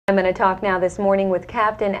I'm going to talk now this morning with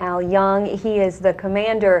Captain Al Young. He is the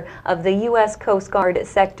commander of the U.S. Coast Guard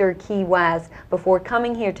Sector Key West. Before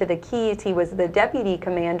coming here to the Keys, he was the deputy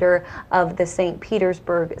commander of the St.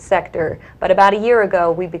 Petersburg sector. But about a year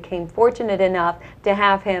ago, we became fortunate enough to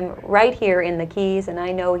have him right here in the Keys, and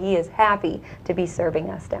I know he is happy to be serving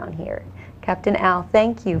us down here. Captain Al,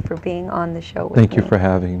 thank you for being on the show with me. Thank you for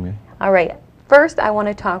having me. All right. First, I want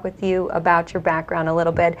to talk with you about your background a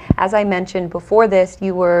little bit. As I mentioned before this,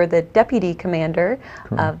 you were the deputy commander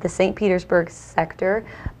of the St. Petersburg sector.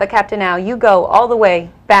 But Captain Al, you go all the way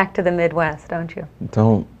back to the Midwest, don't you?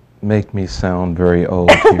 Don't make me sound very old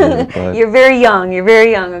here, but You're very young,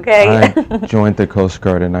 okay? I joined the Coast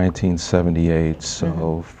Guard in 1978,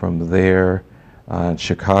 so from there, in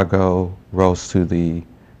Chicago, rose to the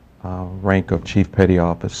rank of Chief Petty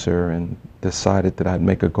Officer and decided that I'd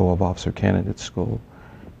make a go of Officer Candidate School.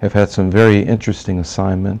 Have had some very interesting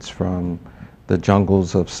assignments from the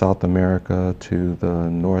jungles of South America to the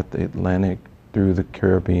North Atlantic through the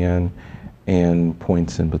Caribbean and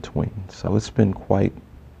points in between. So it's been quite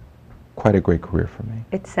a great career for me.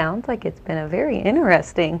 It sounds like it's been a very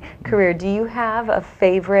interesting career. Do you have a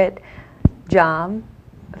favorite job,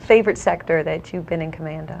 a favorite sector that you've been in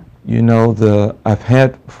command of? You know, I've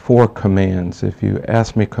had 4 commands. If you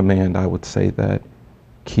ask me command, I would say that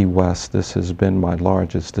Key West, this has been my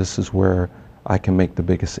largest. This is where I can make the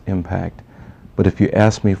biggest impact. But if you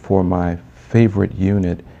ask me for my favorite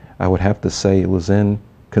unit, I would have to say it was in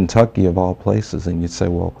Kentucky of all places. And you'd say,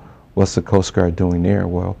 well, what's the Coast Guard doing there?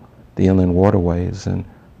 Well, the inland waterways, and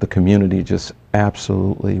the community just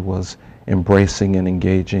absolutely was embracing and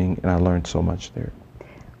engaging, and I learned so much there.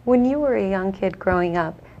 When you were a young kid growing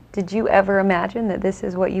up, did you ever imagine that this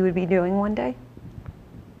is what you would be doing one day?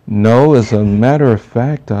 No, as a matter of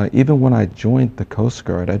fact, even when I joined the Coast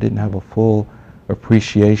Guard, I didn't have a full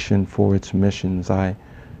appreciation for its missions. I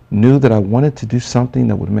knew that I wanted to do something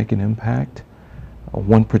that would make an impact.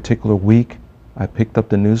 One particular week, I picked up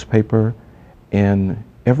the newspaper, and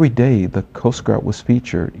every day the Coast Guard was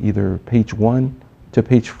featured, either page 1 to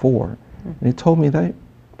page 4. And it told me that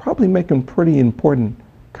probably making pretty important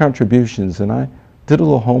contributions, and I did a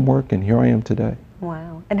little homework, and here I am today.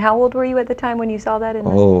 Wow. And how old were you at the time when you saw that?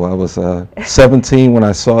 Oh, I was 17 when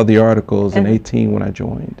I saw the articles and 18 when I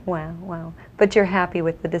joined. Wow, wow. But you're happy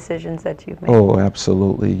with the decisions that you've made? Oh,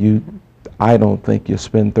 absolutely. I don't think you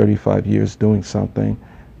spend 35 years doing something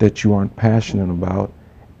that you aren't passionate about,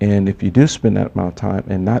 and if you do spend that amount of time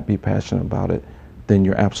and not be passionate about it, then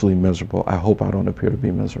you're absolutely miserable. I hope I don't appear to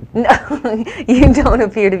be miserable. No, you don't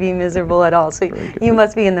appear to be miserable at all, so you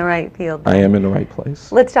must be in the right field. I am in the right place.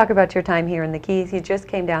 Let's talk about your time here in the Keys. You just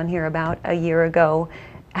came down here about a year ago.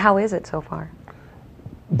 How is it so far?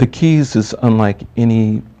 The Keys is unlike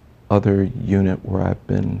any other unit where I've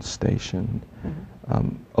been stationed.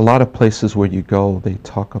 A lot of places where you go, they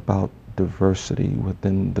talk about diversity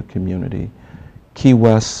within the community. Key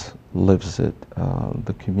West lives it.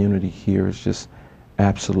 The community here is just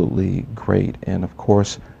absolutely great, and of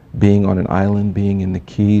course being on an island, being in the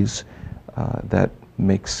Keys, that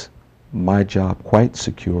makes my job quite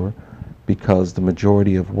secure, because the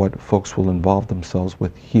majority of what folks will involve themselves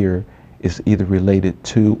with here is either related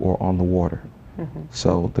to or on the water.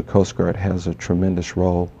 So the Coast Guard has a tremendous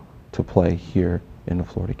role to play here in the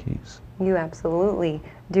Florida Keys. You absolutely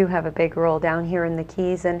do have a big role down here in the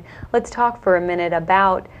Keys, and let's talk for a minute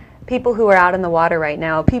about people who are out in the water right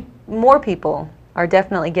now. More people are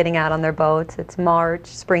definitely getting out on their boats. It's March,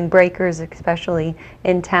 spring breakers especially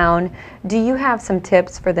in town. Do you have some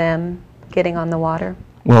tips for them getting on the water?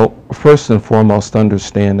 Well, first and foremost,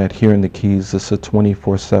 understand that here in the Keys, it's a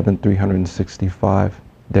 24/7,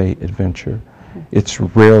 365-day adventure. It's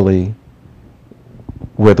rarely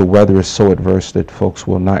where the weather is so adverse that folks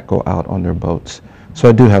will not go out on their boats. So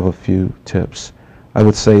I do have a few tips. I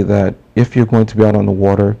would say that if you're going to be out on the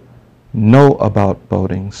water, know about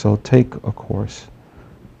boating, so take a course.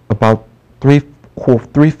 About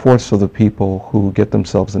three-fourths of the people who get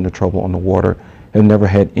themselves into trouble on the water have never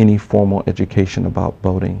had any formal education about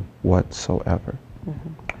boating whatsoever.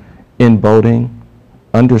 In boating,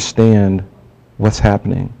 understand what's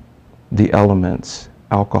happening, the elements,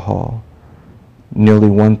 alcohol. Nearly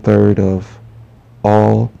 1/3 of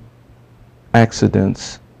all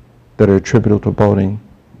accidents that are attributable to boating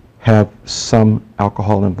have some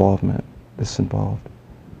alcohol involvement that's involved.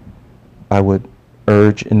 I would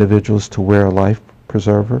urge individuals to wear a life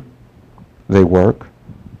preserver. They work.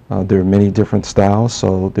 There are many different styles,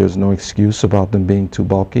 so there's no excuse about them being too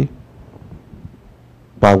bulky.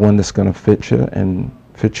 Buy one that's going to fit you and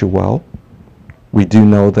fit you well. We do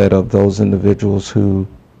know that of those individuals who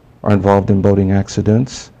are involved in boating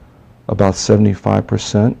accidents, about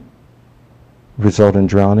 75% result in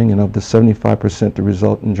drowning, and of the 75% that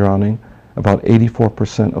result in drowning, about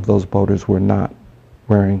 84% of those boaters were not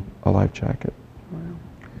wearing a life jacket. Wow.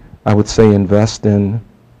 I would say invest in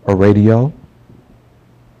a radio.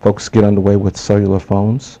 Folks get underway with cellular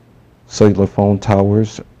phones. Cellular phone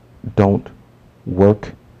towers don't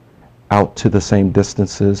work out to the same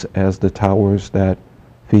distances as the towers that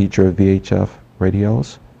feed your VHF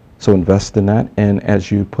radios. So invest in that, and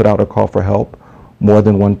as you put out a call for help, more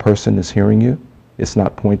than one person is hearing you. It's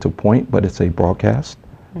not point to point, but it's a broadcast,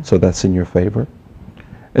 so that's in your favor.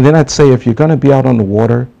 And then I'd say if you're going to be out on the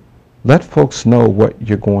water, let folks know what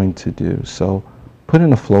you're going to do. So put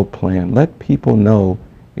in a float plan. Let people know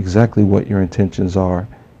exactly what your intentions are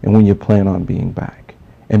and when you plan on being back,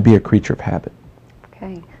 and be a creature of habit.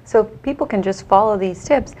 Okay, so if people can just follow these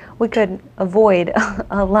tips, we could avoid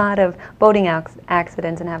a lot of boating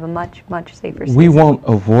accidents and have a much, much safer season. We won't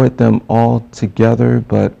avoid them altogether,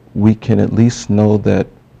 but we can at least know that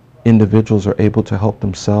individuals are able to help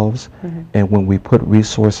themselves, and when we put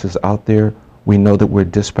resources out there, we know that we're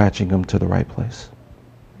dispatching them to the right place.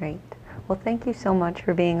 Great. Well, thank you so much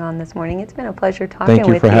for being on this morning. It's been a pleasure talking with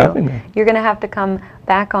you. Thank you for having me. You're going to have to come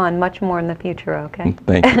back on much more in the future, okay?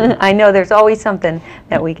 Thank you. I know there's always something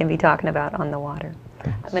that we can be talking about on the water.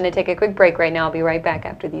 Thanks. I'm going to take a quick break right now. I'll be right back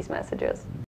after these messages.